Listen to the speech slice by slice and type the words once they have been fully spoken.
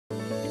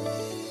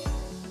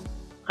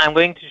I'm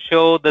going to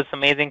show this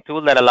amazing tool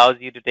that allows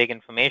you to take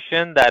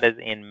information that is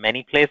in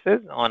many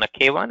places on a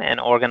K-1 and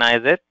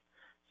organize it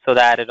so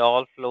that it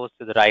all flows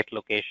to the right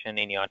location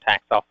in your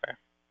tax software.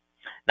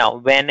 Now,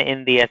 when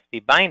in the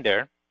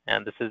SPbinder,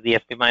 and this is the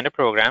SPbinder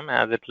program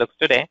as it looks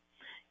today,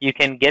 you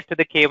can get to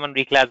the K-1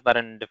 reclass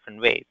button in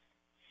different ways.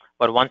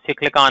 But once you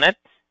click on it,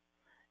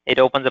 it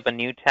opens up a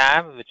new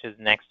tab, which is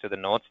next to the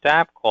Notes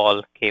tab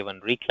called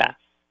K-1 Reclass.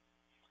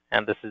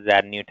 And this is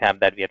that new tab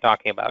that we are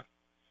talking about.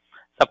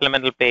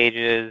 Supplemental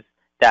pages,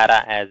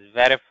 data as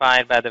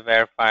verified by the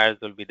verifiers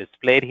will be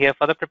displayed here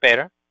for the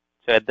preparer.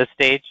 So at this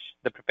stage,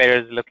 the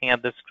preparer is looking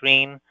at the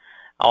screen.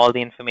 All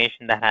the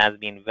information that has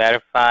been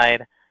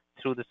verified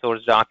through the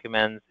source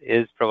documents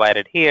is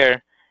provided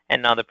here.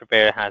 And now the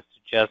preparer has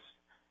to just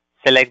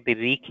select the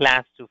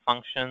reclass to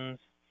functions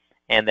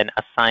and then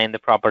assign the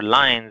proper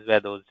lines where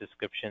those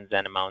descriptions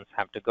and amounts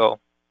have to go.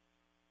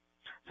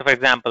 So for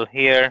example,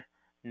 here,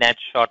 net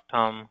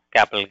short-term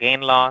capital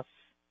gain loss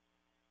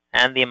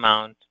and the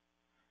amount,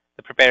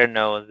 the preparer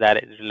knows that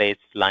it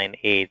relates to line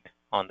 8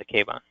 on the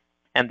K-1,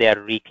 and they are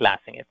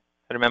reclassing it.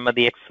 So remember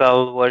the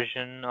Excel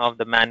version of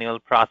the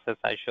manual process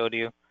I showed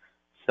you?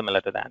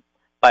 Similar to that.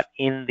 But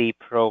in the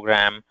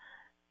program,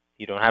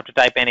 you don't have to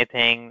type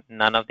anything,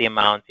 none of the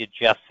amounts, you're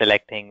just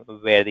selecting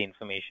where the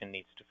information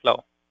needs to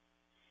flow.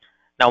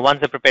 Now,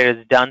 once the preparer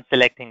is done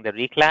selecting the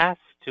reclass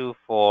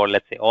for,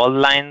 let's say, all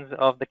lines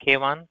of the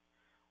K-1,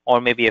 or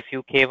maybe a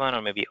few K-1,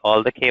 or maybe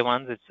all the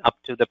K-1s, it's up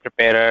to the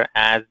preparer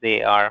as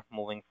they are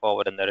moving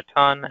forward in the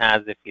return,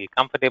 as they feel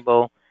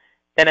comfortable.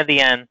 Then at the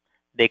end,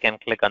 they can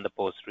click on the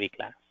Post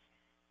Reclass.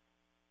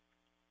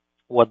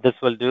 What this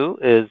will do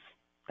is,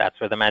 that's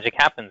where the magic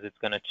happens. It's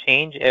going to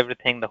change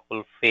everything, the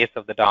whole face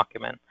of the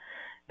document.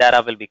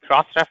 Data will be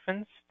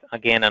cross-referenced.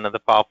 Again, another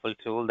powerful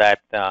tool that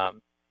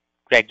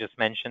Greg just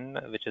mentioned,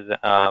 which is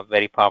a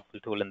very powerful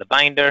tool in the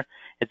binder.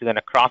 It's going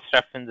to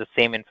cross-reference the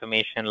same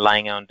information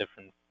lying on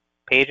different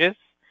pages,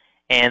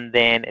 and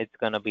then it's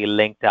going to be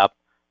linked up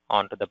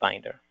onto the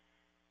binder.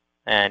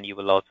 And you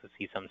will also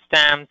see some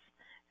stamps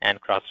and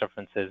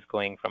cross-references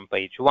going from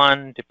page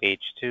 1 to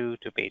page 2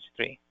 to page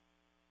 3.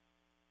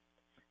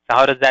 So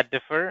how does that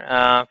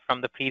differ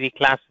from the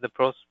pre-reclass to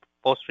the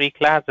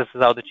post-reclass? This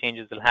is how the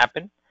changes will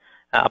happen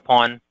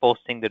upon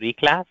posting the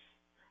reclass.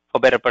 For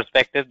better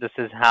perspective, this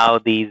is how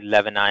these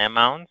 11I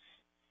amounts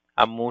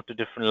are moved to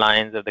different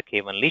lines of the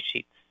K-1 lead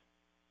sheets.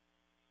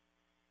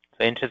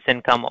 So interest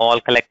income all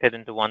collected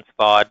into one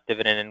spot,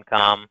 dividend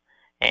income,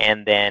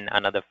 and then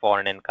another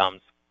foreign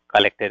incomes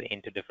collected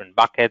into different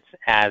buckets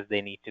as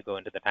they need to go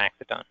into the tax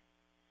return.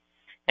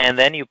 And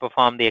then you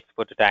perform the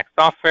export to tax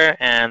software,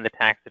 and the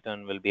tax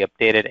return will be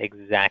updated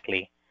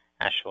exactly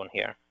as shown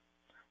here.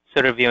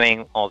 So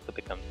reviewing also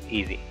becomes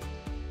easy.